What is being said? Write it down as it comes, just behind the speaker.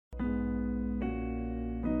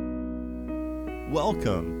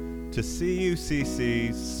Welcome to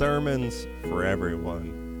CUCC's Sermons for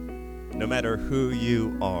Everyone. No matter who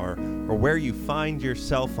you are or where you find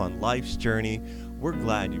yourself on life's journey, we're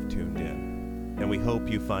glad you've tuned in, and we hope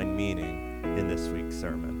you find meaning in this week's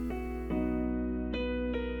sermon.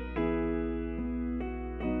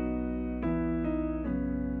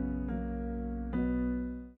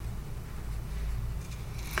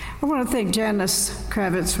 I want to thank Janice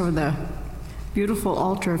Kravitz for the beautiful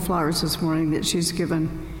altar of flowers this morning that she's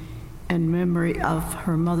given in memory of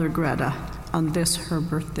her mother Greta on this, her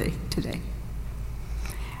birthday today.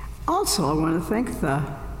 Also, I want to thank the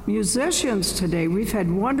musicians today. We've had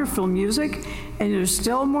wonderful music, and there's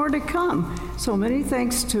still more to come. So many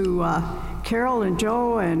thanks to Carol and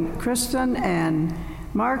Joe and Kristen and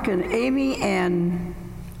Mark and Amy and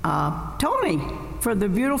Tony for the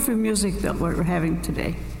beautiful music that we're having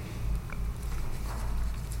today.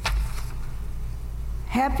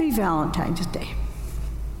 Happy Valentine's Day.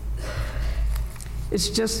 It's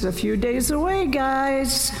just a few days away,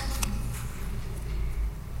 guys.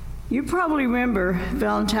 You probably remember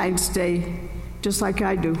Valentine's Day just like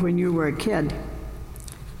I do when you were a kid.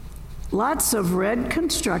 Lots of red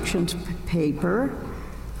construction paper,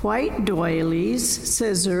 white doilies,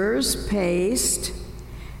 scissors, paste,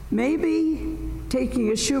 maybe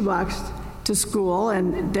taking a shoebox to school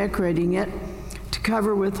and decorating it to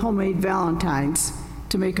cover with homemade valentines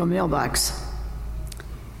to make a mailbox.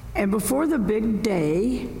 And before the big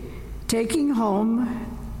day, taking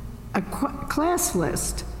home a class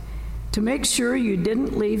list to make sure you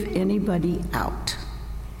didn't leave anybody out.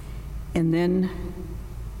 And then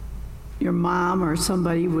your mom or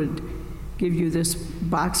somebody would give you this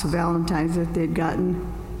box of valentines that they'd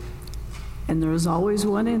gotten, and there was always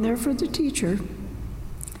one in there for the teacher.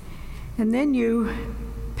 And then you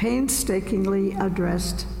painstakingly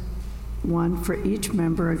addressed one for each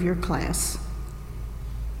member of your class.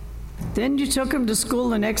 Then you took them to school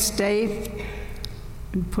the next day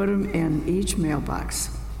and put them in each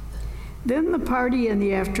mailbox. Then the party in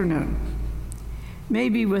the afternoon,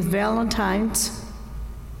 maybe with Valentine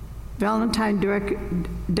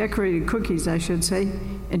decorated cookies, I should say,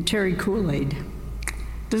 and Terry Kool-Aid.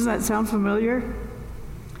 Doesn't that sound familiar?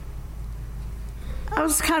 I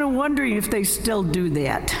was kind of wondering if they still do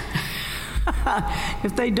that.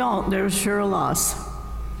 If they don't, there's sure a loss.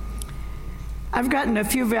 I've gotten a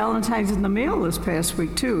few Valentines in the mail this past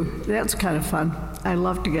week, too. That's kind of fun. I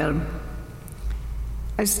love to get them.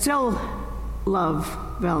 I still love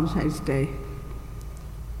Valentine's Day.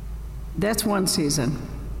 That's one season.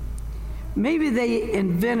 Maybe they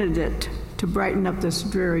invented it to brighten up this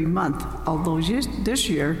dreary month, although this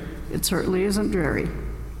year it certainly isn't dreary.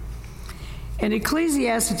 In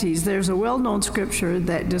Ecclesiastes, there's a well-known scripture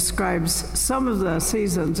that describes some of the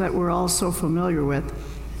seasons that we're all so familiar with.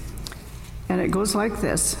 And it goes like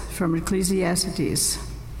this from Ecclesiastes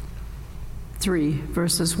 3,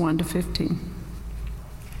 verses 1 to 15.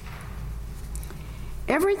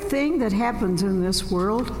 Everything that happens in this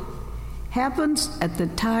world happens at the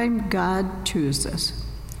time God chooses.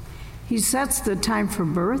 He sets the time for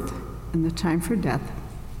birth and the time for death,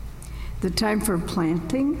 the time for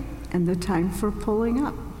planting and the time for pulling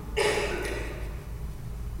up,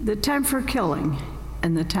 the time for killing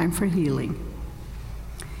and the time for healing,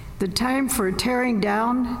 the time for tearing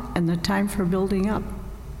down and the time for building up.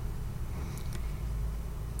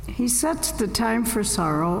 He sets the time for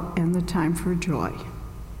sorrow and the time for joy,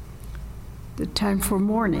 the time for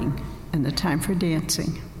mourning and the time for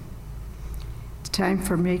dancing, the time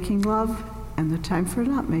for making love and the time for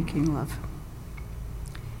not making love,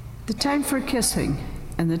 the time for kissing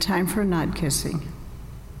and the time for not kissing.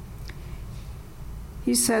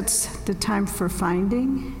 He sets the time for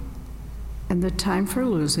finding and the time for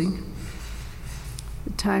losing,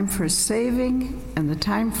 the time for saving and the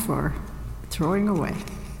time for throwing away,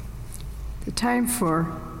 the time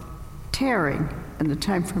for tearing and the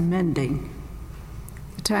time for mending,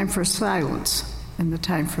 the time for silence and the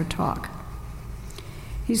time for talk.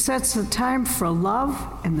 He sets the time for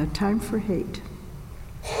love and the time for hate,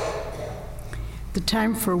 the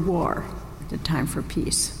time for war, the time for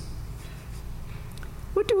peace.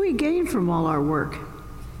 What do we gain from all our work?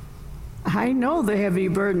 I know the heavy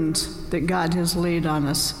burdens that God has laid on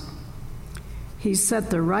us. He set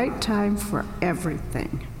the right time for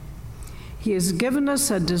everything. He has given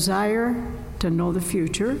us a desire to know the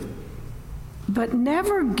future, but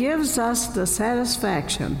never gives us the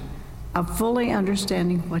satisfaction of fully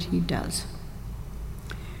understanding what he does.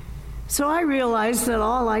 So I realize that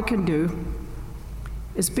all I can do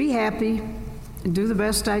is be happy and do the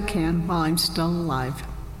best I can while I'm still alive.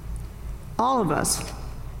 All of us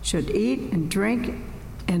should eat and drink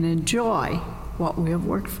and enjoy what we have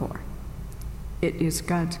worked for. It is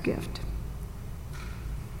God's gift.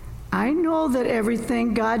 I know that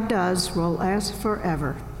everything God does will last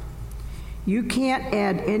forever. You can't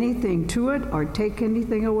add anything to it or take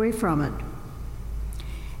anything away from it.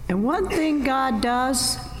 And one thing God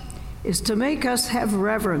does is to make us have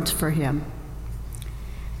reverence for Him.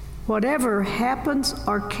 Whatever happens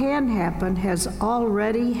or can happen has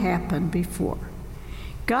already happened before.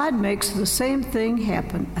 God makes the same thing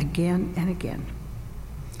happen again and again.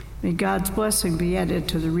 May God's blessing be added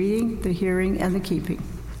to the reading, the hearing, and the keeping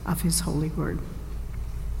of His holy word.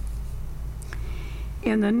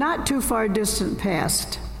 In the not too far distant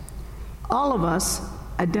past, all of us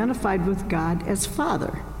identified with God as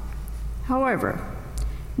Father. However,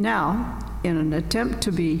 now, in an attempt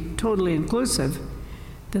to be totally inclusive,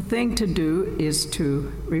 the thing to do is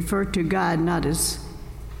to refer to God not as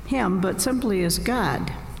Him, but simply as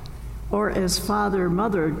God, or as Father,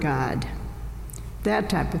 Mother God, that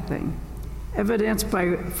type of thing. Evidenced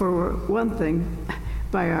by, for one thing,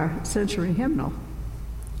 by our century hymnal.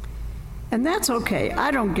 And that's okay.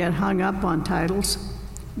 I don't get hung up on titles.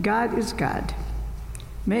 God is God.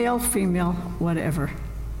 Male, female, whatever.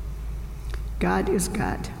 God is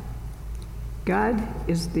God. God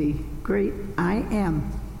is the great I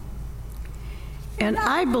am. And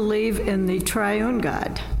I believe in the triune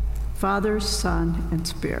God, Father, Son, and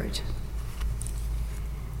Spirit.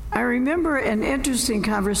 I remember an interesting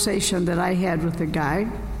conversation that I had with a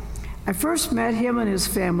guy. I first met him and his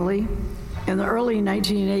family in the early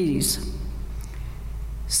 1980s.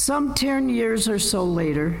 Some 10 years or so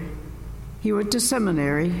later, he went to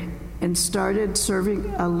seminary and started serving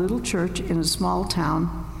a little church in a small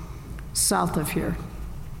town south of here.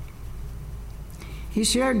 He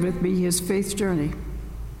shared with me his faith journey,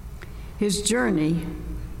 his journey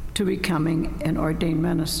to becoming an ordained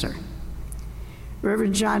minister.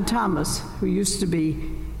 Reverend John Thomas, who used to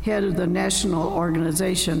be head of the national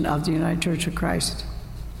organization of the United Church of Christ,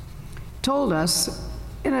 told us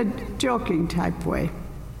in a joking type way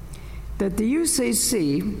that the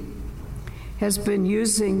UCC has been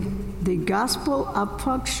using the gospel of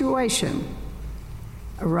punctuation,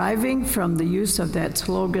 arriving from the use of that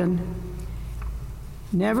slogan,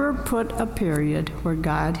 never put a period where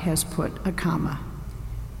God has put a comma.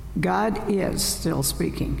 God is still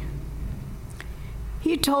speaking.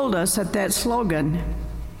 He told us that slogan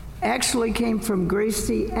actually came from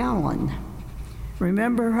Gracie Allen.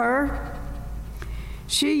 Remember her?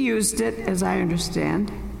 She used it, as I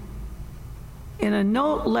understand, in a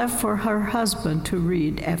note left for her husband to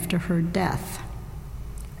read after her death.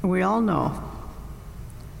 And we all know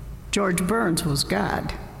George Burns was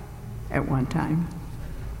God at one time.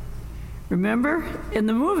 Remember? In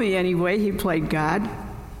the movie, anyway, he played God,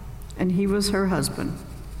 and he was her husband.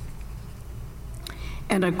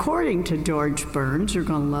 And according to George Burns, you're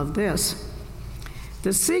going to love this,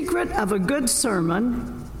 the secret of a good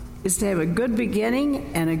sermon is to have a good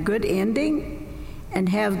beginning and a good ending, and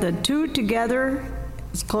have the two together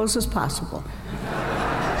as close as possible.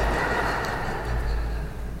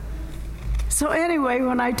 So anyway,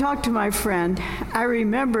 when I talked to my friend, I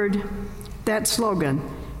remembered that slogan,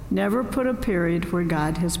 never put a period where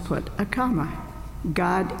God has put a comma.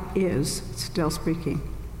 God is still speaking.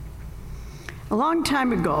 A long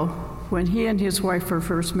time ago, when he and his wife were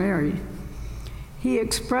first married, he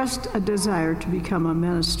expressed a desire to become a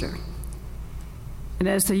minister. And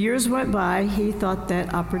as the years went by, he thought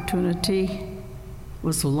that opportunity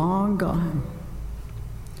was long gone.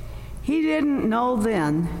 He didn't know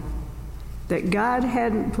then that God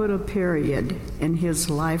hadn't put a period in his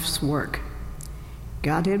life's work.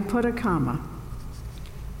 God had put a comma.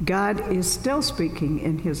 God is still speaking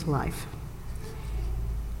in his life.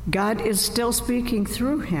 God is still speaking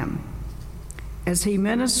through him as he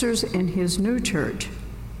ministers in his new church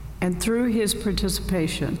and through his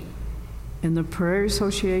participation in the Prayer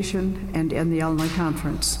Association and in the Illinois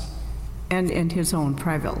Conference and in his own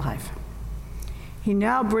private life. He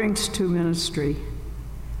now brings to ministry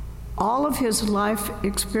all of his life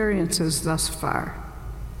experiences thus far,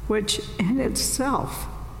 which in itself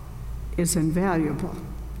is invaluable.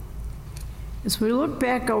 As we look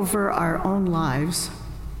back over our own lives,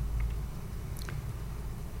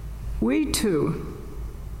 we too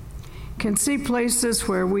can see places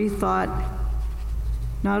where we thought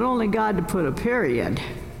not only God had put a period,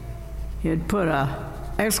 he had put a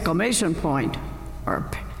exclamation point or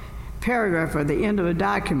a paragraph at the end of a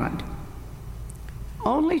document,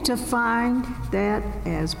 only to find that,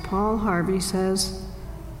 as Paul Harvey says,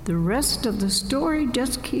 the rest of the story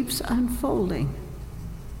just keeps unfolding.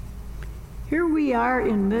 Here we are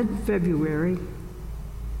in mid-February,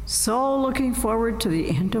 So looking forward to the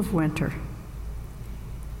end of winter.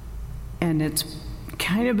 And it's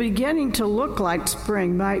kind of beginning to look like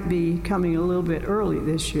spring might be coming a little bit early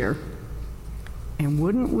this year. And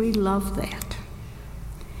wouldn't we love that?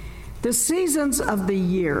 The seasons of the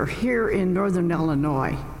year here in Northern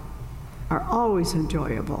Illinois are always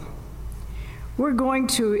enjoyable. We're going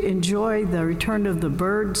to enjoy the return of the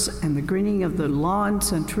birds and the greening of the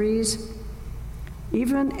lawns and trees,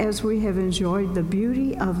 even as we have enjoyed the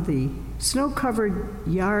beauty of the snow-covered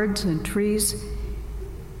yards and trees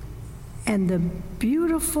and the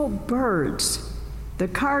beautiful birds, the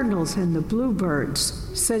cardinals and the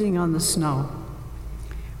bluebirds sitting on the snow.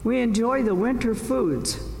 We enjoy the winter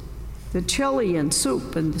foods, the chili and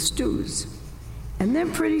soup and the stews. And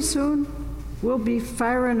then pretty soon, we'll be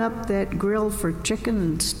firing up that grill for chicken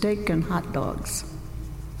and steak and hot dogs.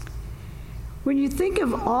 When you think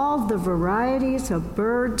of all the varieties of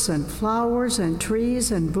birds and flowers and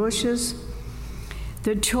trees and bushes,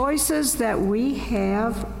 the choices that we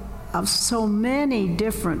have of so many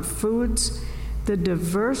different foods, the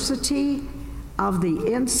diversity of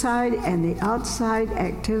the inside and the outside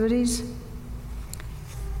activities,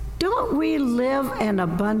 don't we live an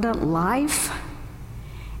abundant life?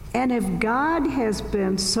 And if God has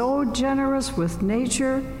been so generous with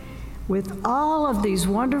nature, with all of these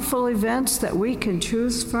wonderful events that we can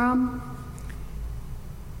choose from,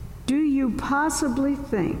 do you possibly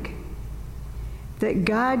think that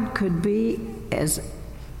God could be as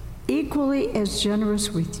equally as generous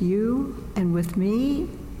with you and with me?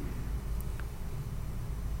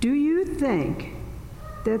 Do you think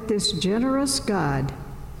that this generous God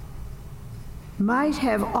might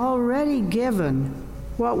have already given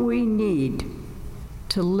what we need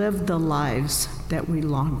to live the lives that we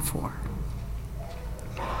long for?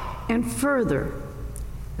 And further,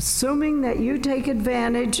 assuming that you take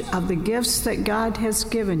advantage of the gifts that God has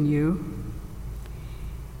given you,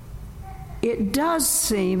 it does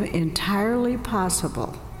seem entirely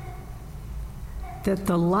possible that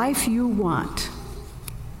the life you want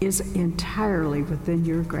is entirely within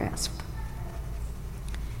your grasp.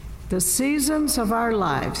 The seasons of our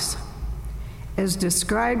lives, as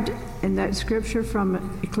described in that scripture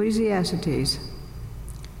from Ecclesiastes,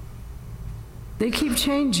 they keep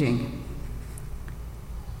changing.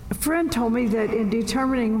 A friend told me that in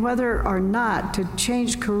determining whether or not to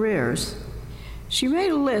change careers, she made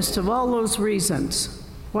a list of all those reasons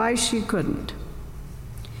why she couldn't.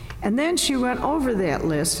 And then she went over that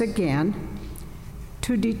list again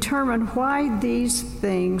to determine why these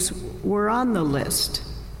things were on the list,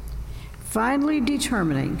 finally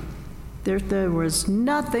determining that there was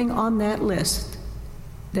nothing on that list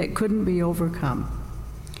that couldn't be overcome.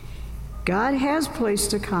 God has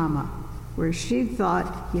placed a comma where she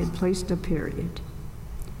thought he had placed a period.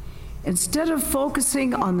 Instead of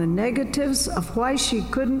focusing on the negatives of why she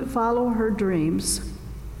couldn't follow her dreams,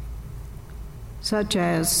 such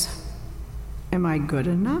as, am I good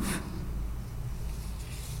enough?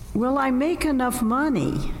 Will I make enough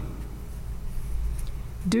money?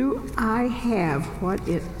 Do I have what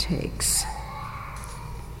it takes?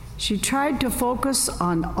 She tried to focus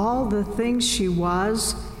on all the things she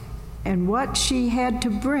was and what she had to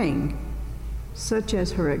bring, such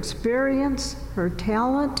as her experience, her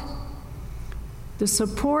talent, the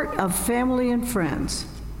support of family and friends,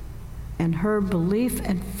 and her belief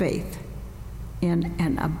and faith in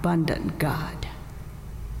an abundant God.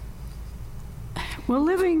 Well,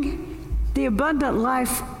 living the abundant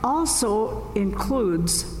life also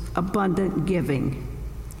includes abundant giving.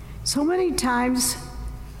 So many times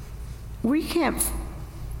we feel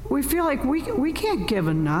like we can't give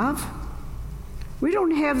enough. We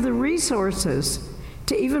don't have the resources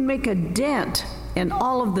to even make a dent in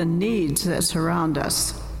all of the needs that surround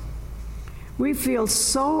us. We feel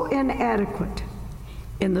so inadequate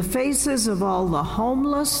in the faces of all the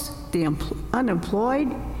homeless, the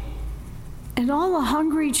unemployed, and all the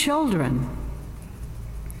hungry children.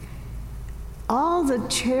 All the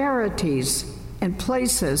charities and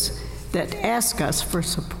places that ask us for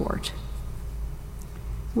support.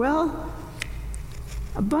 Well,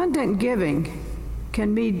 abundant giving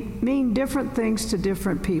can mean different things to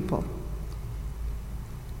different people.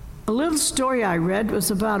 A little story I read was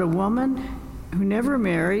about a woman who never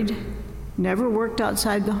married, never worked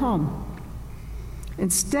outside the home.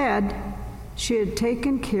 Instead, she had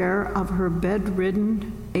taken care of her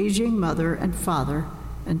bedridden, aging mother and father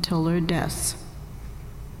until their deaths.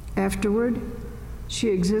 Afterward, she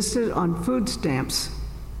existed on food stamps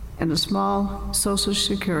and a small Social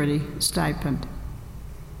Security stipend.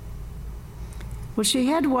 Well, she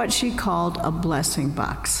had what she called a blessing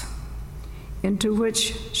box. into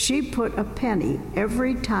which she put a penny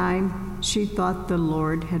every time she thought the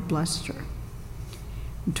Lord had blessed her.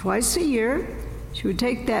 And twice a year, she would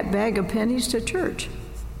take that bag of pennies to church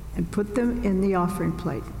and put them in the offering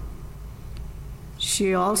plate.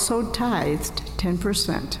 She also tithed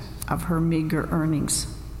 10% of her meager earnings.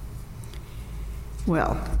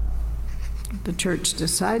 Well, the church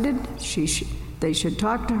decided they should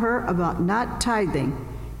talk to her about not tithing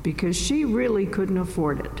because she really couldn't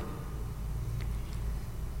afford it.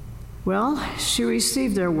 Well, she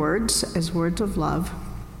received their words as words of love,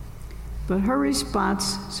 but her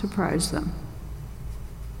response surprised them.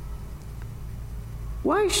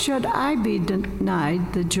 Why should I be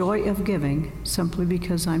denied the joy of giving simply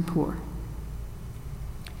because I'm poor?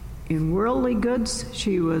 In worldly goods,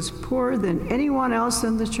 she was poorer than anyone else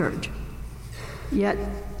in the church. Yet,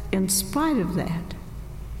 in spite of that,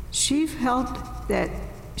 she felt that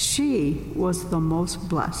she was the most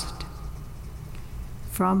blessed.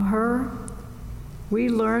 From her, we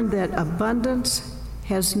learned that abundance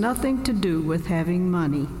has nothing to do with having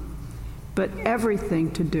money, but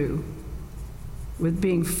everything to do with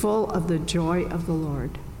being full of the joy of the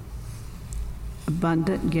Lord.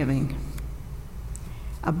 Abundant giving.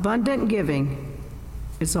 Abundant giving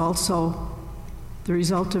is also the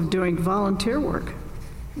result of doing volunteer work,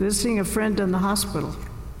 visiting a friend in the hospital,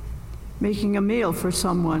 making a meal for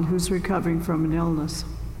someone who's recovering from an illness,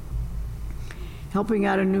 helping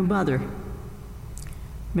out a new mother,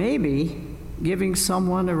 maybe giving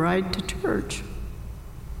someone a ride to church.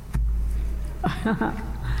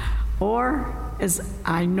 Or, as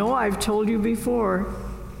I know I've told you before,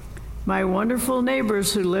 my wonderful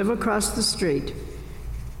neighbors who live across the street,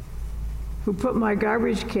 who put my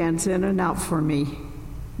garbage cans in and out for me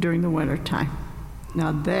during the wintertime.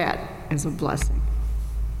 Now that is a blessing.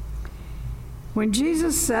 When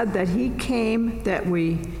Jesus said that he came that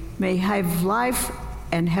we may have life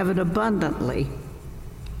and have it abundantly,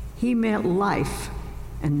 he meant life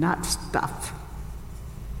and not stuff.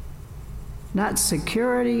 Not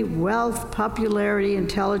security, wealth, popularity,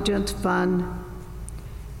 intelligence, fun.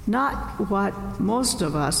 Not what most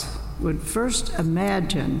of us would first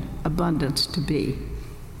imagine abundance to be.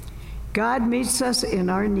 God meets us in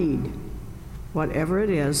our need, whatever it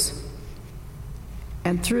is,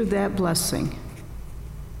 and through that blessing,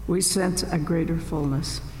 we sense a greater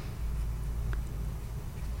fullness.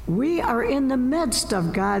 We are in the midst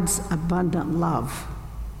of God's abundant love.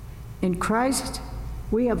 In Christ,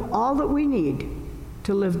 we have all that we need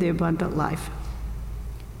to live the abundant life.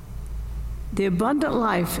 The abundant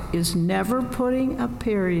life is never putting a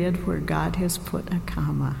period where God has put a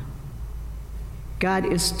comma. God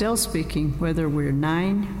is still speaking whether we're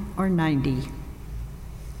 9 or 90.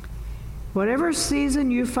 Whatever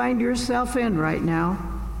season you find yourself in right now,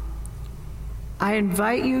 I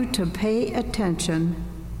invite you to pay attention,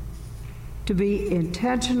 to be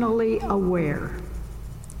intentionally aware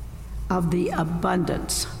of the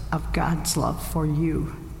abundance of God's love for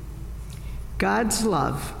you. God's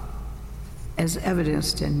love as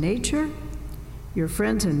evidenced in nature, your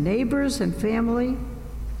friends and neighbors and family,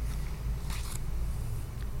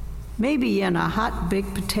 maybe in a hot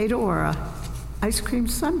baked potato or a ice cream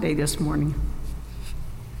sundae this morning.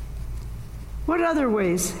 What other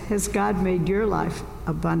ways has God made your life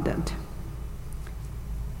abundant?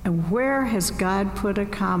 And where has God put a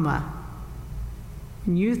comma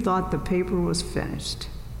when you thought the paper was finished?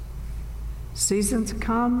 Seasons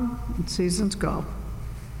come and seasons go.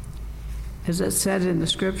 As it said in the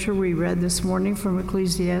scripture we read this morning from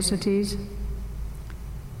Ecclesiastes,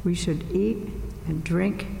 we should eat and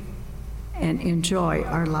drink and enjoy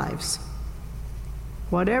our lives.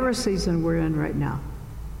 Whatever season we're in right now,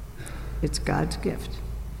 it's God's gift.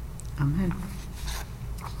 Amen.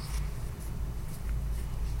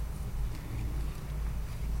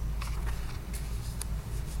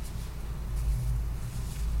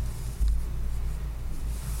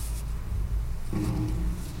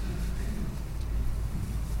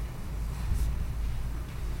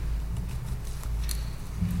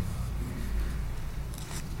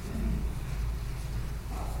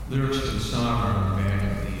 Lyrics to the song are on the back of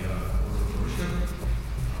the order of worship.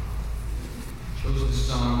 I chose this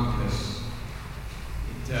song because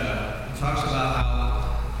it talks about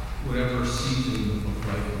how whatever season of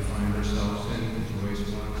life we find ourselves in, the joyous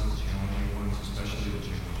ones, the challenging ones, especially the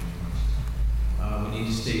challenging ones, we need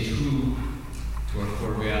to stay true to our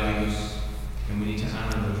core values, and we need to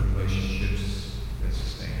honor those relationships that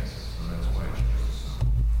sustain us. So that's why I chose this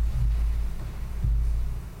song.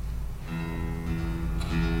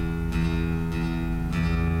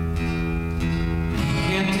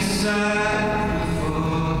 Decide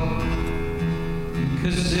before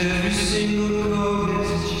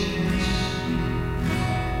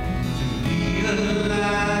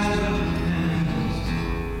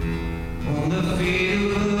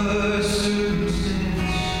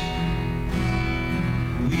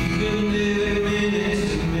We've been living minute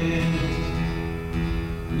to minute.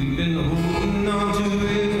 We've been holding